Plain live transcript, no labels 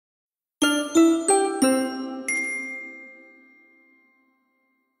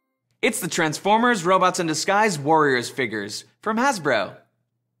It's the Transformers Robots in Disguise Warriors figures from Hasbro.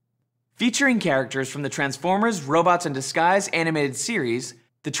 Featuring characters from the Transformers Robots in Disguise animated series,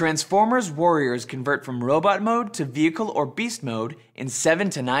 the Transformers Warriors convert from robot mode to vehicle or beast mode in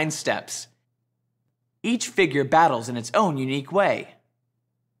 7 to 9 steps. Each figure battles in its own unique way.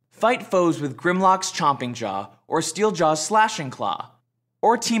 Fight foes with Grimlock's Chomping Jaw or Steeljaw's Slashing Claw,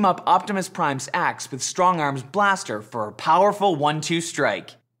 or team up Optimus Prime's axe with Strongarm's blaster for a powerful 1-2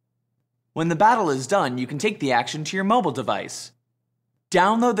 strike. When the battle is done, you can take the action to your mobile device.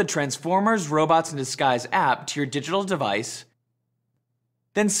 Download the Transformers Robots in Disguise app to your digital device,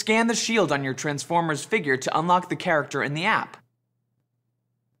 then scan the shield on your Transformers figure to unlock the character in the app,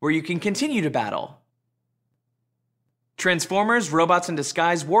 where you can continue to battle. Transformers Robots in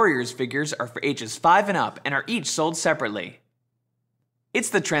Disguise Warriors figures are for ages 5 and up and are each sold separately. It's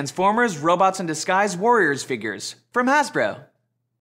the Transformers Robots in Disguise Warriors figures from Hasbro.